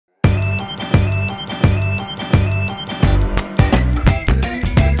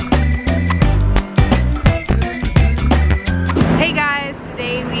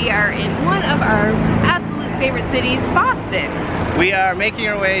are making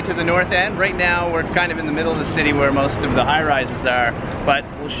our way to the north end. Right now we're kind of in the middle of the city where most of the high-rises are, but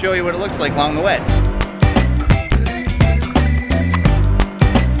we'll show you what it looks like along the way.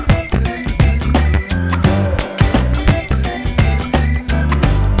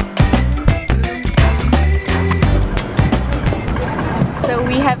 So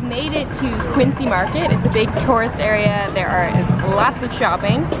we have made it to Quincy Market. It's a big tourist area. There is lots of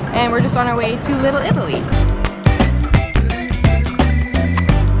shopping, and we're just on our way to Little Italy.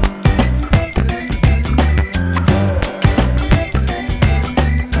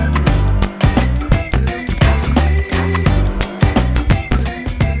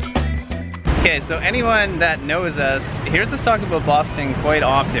 Okay, so anyone that knows us hears us talk about Boston quite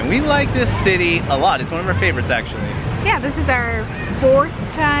often. We like this city a lot. It's one of our favorites, actually. Yeah, this is our 4th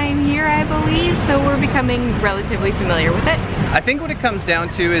time here, I believe, so we're becoming relatively familiar with it. I think what it comes down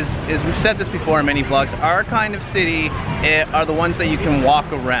to is we've said this before in many vlogs, our kind of city are the ones that you can walk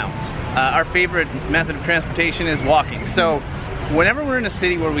around. Our favorite method of transportation is walking. So whenever we're in a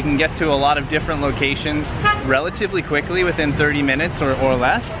city where we can get to a lot of different locations relatively quickly, within 30 minutes or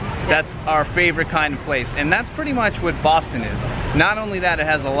less, that's our favorite kind of place. And that's pretty much what Boston is. Not only that, it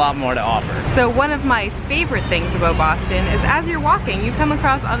has a lot more to offer. So one of my favorite things about Boston is as you're walking, you come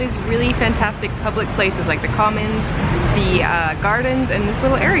across all these really fantastic public places like the Commons, the gardens, and this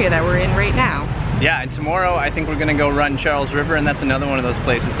little area that we're in right now. Yeah, and tomorrow I think we're gonna go run Charles River, and that's another one of those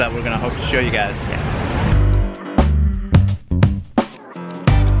places that we're gonna hope to show you guys. Yes.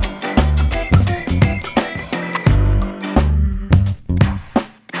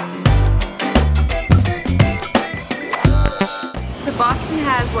 Boston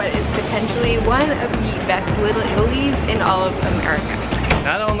has what is potentially one of the best Little Italies in all of America.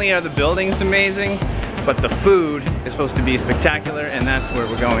 Not only are the buildings amazing, but the food is supposed to be spectacular, and that's where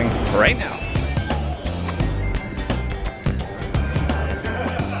we're going right now.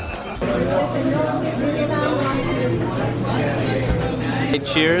 Hey,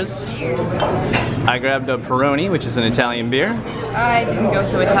 cheers. I grabbed a Peroni, which is an Italian beer. I didn't go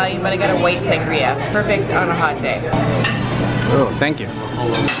so Italian, but I got a white sangria. Perfect on a hot day. Oh, thank you.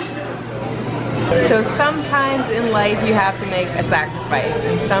 So sometimes in life you have to make a sacrifice,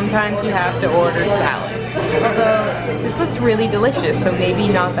 and sometimes you have to order salad. Although this looks really delicious, so maybe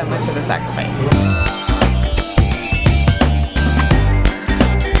not that much of a sacrifice.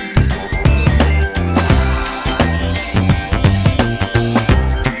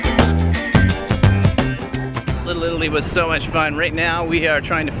 Italy was so much fun. Right now we are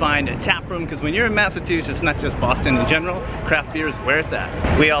trying to find a tap room, because when you're in Massachusetts, not just Boston in general, craft beer is where it's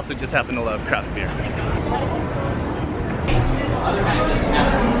at. We also just happen to love craft beer.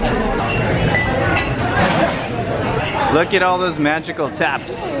 Look at all those magical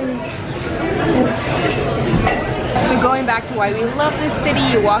taps. So going back to why we love this city,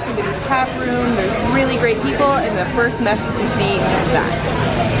 you walk into this tap room, there's really great people, and the first message you see is that.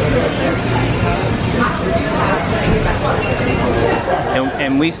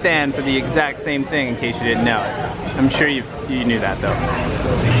 And we stand for the exact same thing, in case you didn't know it. I'm sure you knew that though.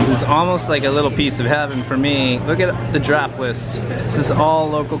 This is almost like a little piece of heaven for me. Look at the draft list. This is all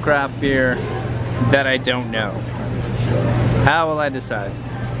local craft beer that I don't know. How will I decide?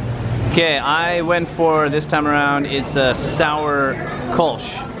 Okay, I went for, this time around, it's a sour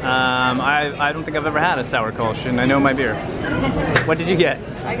Kolsch. I don't think I've ever had a sour Kolsch, and I know my beer. What did you get?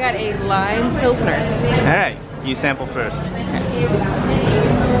 I got a lime pilsner. Alright, you sample first.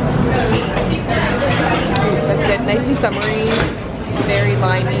 That's good, nice and summery, very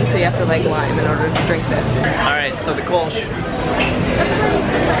limey, so you have to like lime in order to drink this. Alright, so the Kolsch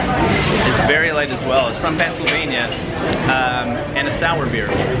is very light as well. It's from Pennsylvania, and a sour beer.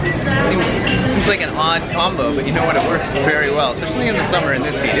 Seems like an odd combo, but you know what, it works very well, especially in the summer in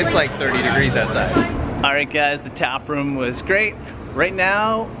this heat. It's like 30 degrees outside. Alright guys, the tap room was great. Right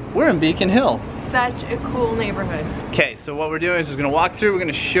now, we're in Beacon Hill. Such a cool neighborhood. Okay, so what we're doing is we're gonna walk through, we're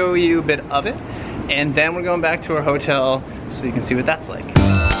gonna show you a bit of it, and then we're going back to our hotel so you can see what that's like.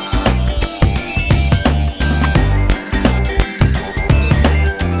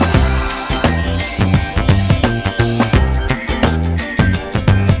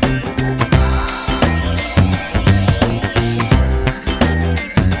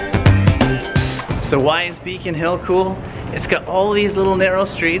 So why is Beacon Hill cool? It's got all these little narrow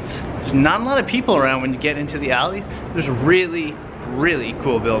streets. There's not a lot of people around when you get into the alleys. There's really, really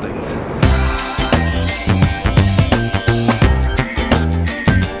cool buildings.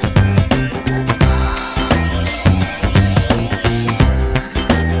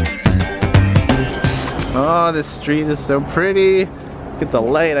 Oh, this street is so pretty. Look at the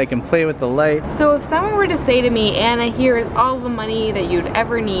light, I can play with the light. So if someone were to say to me, Anna, here is all the money that you'd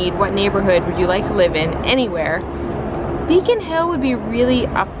ever need, what neighborhood would you like to live in, anywhere? Beacon Hill would be really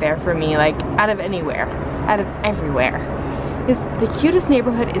up there for me, like out of anywhere, out of everywhere. It's the cutest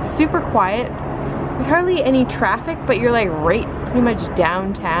neighborhood, it's super quiet, there's hardly any traffic, but you're like right pretty much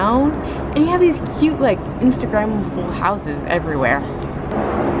downtown, and you have these cute like Instagrammable houses everywhere.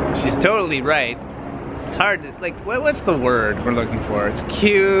 She's totally right. It's hard to, like, what's the word we're looking for? It's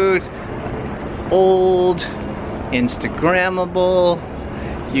cute, old, Instagrammable,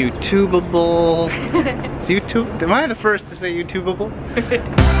 YouTubeable. It's YouTube. Am I the first to say YouTubeable?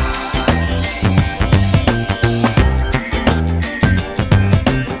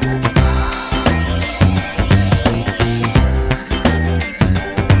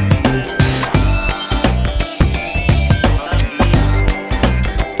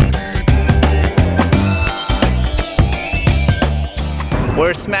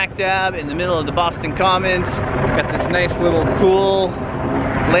 We're smack dab in the middle of the Boston Commons. Got this nice little cool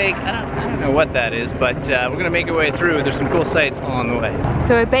lake. I don't know what that is, but we're gonna make our way through. There's some cool sights along the way.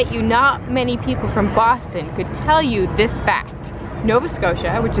 So I bet you not many people from Boston could tell you this fact. Nova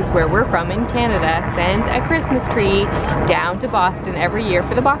Scotia, which is where we're from in Canada, sends a Christmas tree down to Boston every year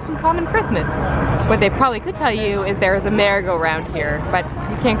for the Boston Common Christmas. What they probably could tell you is there is a merry-go-round here, but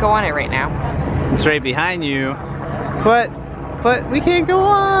you can't go on it right now. It's right behind you, but we can't go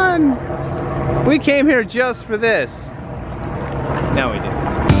on. We came here just for this. No, we didn't.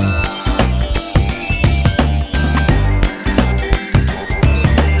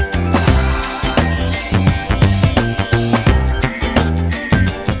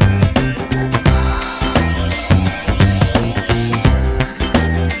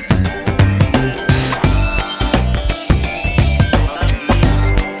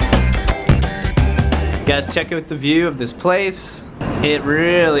 Guys, check out the view of this place. It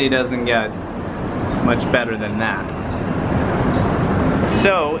really doesn't get much better than that.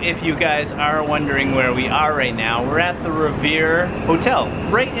 So, if you guys are wondering where we are right now, we're at the Revere Hotel,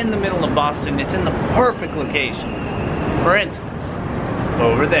 right in the middle of Boston. It's in the perfect location. For instance,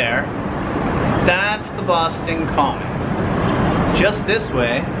 over there, that's the Boston Common. Just this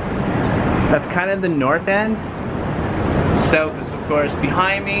way, that's kind of the north end. South is, of course,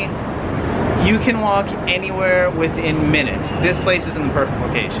 behind me. You can walk anywhere within minutes. This place is in the perfect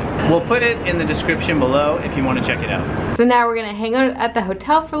location. We'll put it in the description below if you want to check it out. So now we're gonna hang out at the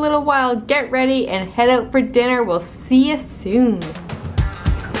hotel for a little while, get ready, and head out for dinner. We'll see you soon.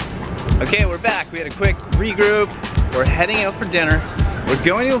 Okay, we're back. We had a quick regroup. We're heading out for dinner. We're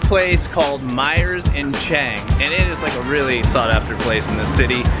going to a place called Myers Chang, and it is like a really sought after place in the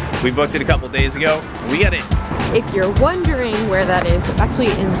city. We booked it a couple days ago. We got in. If you're wondering where that is, it's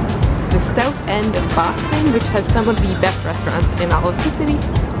actually in the south end of Boston, which has some of the best restaurants in all of the city.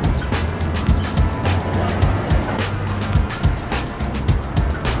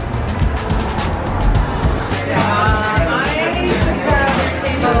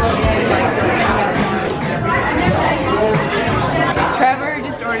 Trevor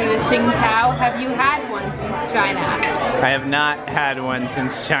just ordered a Xing Tao. Have you had one since China? I have not had one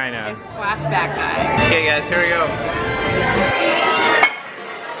since China. It's flashback guy. Okay guys, here we go.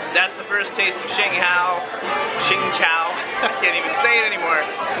 That's the first taste of Xing Chow. I can't even say it anymore.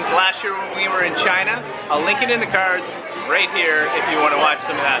 Since last year when we were in China. I'll link it in the cards right here if you want to watch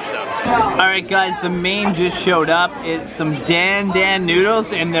some of that stuff. Alright guys, the main just showed up. It's some Dan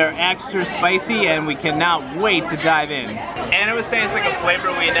noodles and they're extra spicy and we cannot wait to dive in. Anna was saying it's like a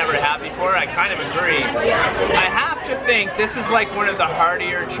flavor we had never had before. I kind of agree. I have to think this is like one of the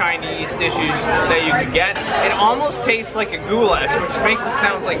heartier Chinese dishes that you can get. It almost tastes like a goulash, which makes it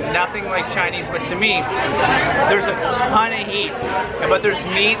sound like nothing like Chinese, but to me, there's a ton of heat. But there's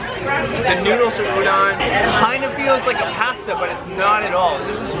meat, the noodles are udon. It kind of feels like a pasta, but it's not at all.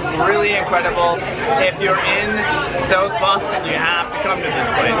 This is really incredible. If you're in South Boston, you have to come to this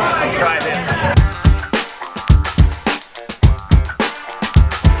place and try this.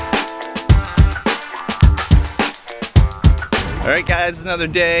 Alright guys, it's another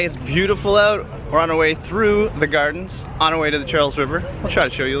day. It's beautiful out. We're on our way through the gardens, on our way to the Charles River. I'll try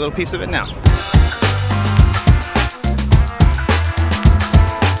to show you a little piece of it now.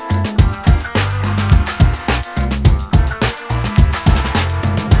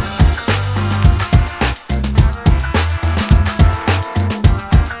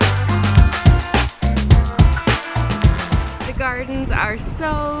 The gardens are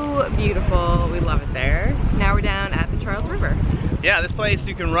so beautiful. We love it there. Now we're down at the Charles River. Yeah, this place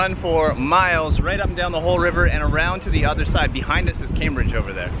you can run for miles right up and down the whole river and around to the other side. Behind us is Cambridge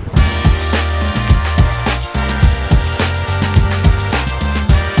over there.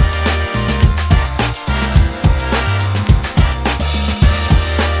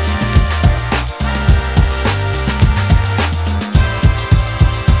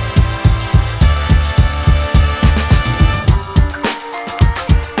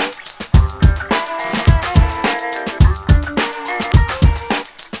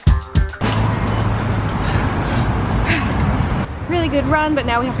 good run, but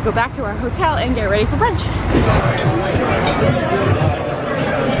now we have to go back to our hotel and get ready for brunch.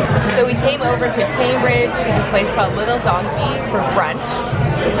 So we came over to Cambridge to this place called Little Donkey for brunch.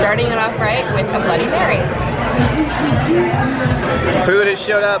 Starting it off right with a Bloody Mary. Food has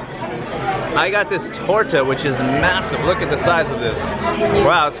showed up. I got this torta, which is massive. Look at the size of this.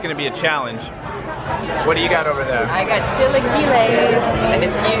 Wow, it's gonna be a challenge. What do you got over there? I got chilaquiles, and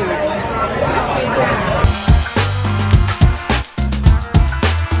it's huge.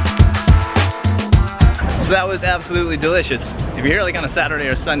 So that was absolutely delicious. If you're here like on a Saturday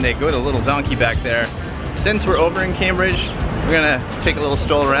or Sunday, go to Little Donkey back there. Since we're over in Cambridge, we're gonna take a little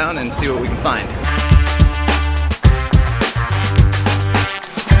stroll around and see what we can find.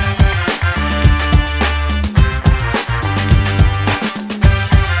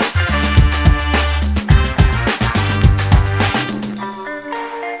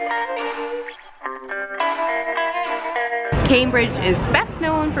 Cambridge is best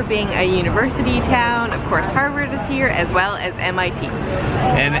known for being a university town. Of course, Harvard is here, as well as MIT.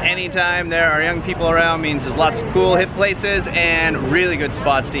 And anytime there are young people around means there's lots of cool hip places and really good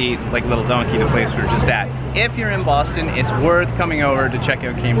spots to eat, like Little Donkey, the place we were just at. If you're in Boston, it's worth coming over to check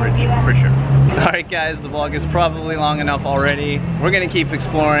out Cambridge, for sure. Alright guys, the vlog is probably long enough already. We're gonna keep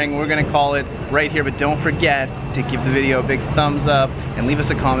exploring, we're gonna call it right here, but don't forget to give the video a big thumbs up and leave us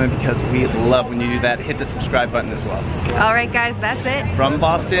a comment because we love when you do that. Hit the subscribe button as well. Alright guys, that's it. From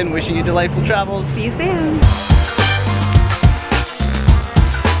Boston, wishing you delightful travels. See you soon.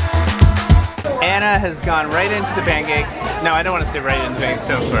 Anna has gone right into the pancake. No, I don't want to say right into the pancake,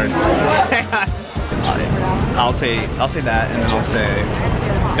 so smart. Hang on. I'll say that, and then I'll say,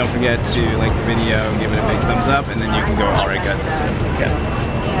 don't forget to like the video, give it a big thumbs up, and then you can go, alright guys, that's it.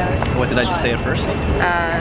 Okay. What did I just say at first?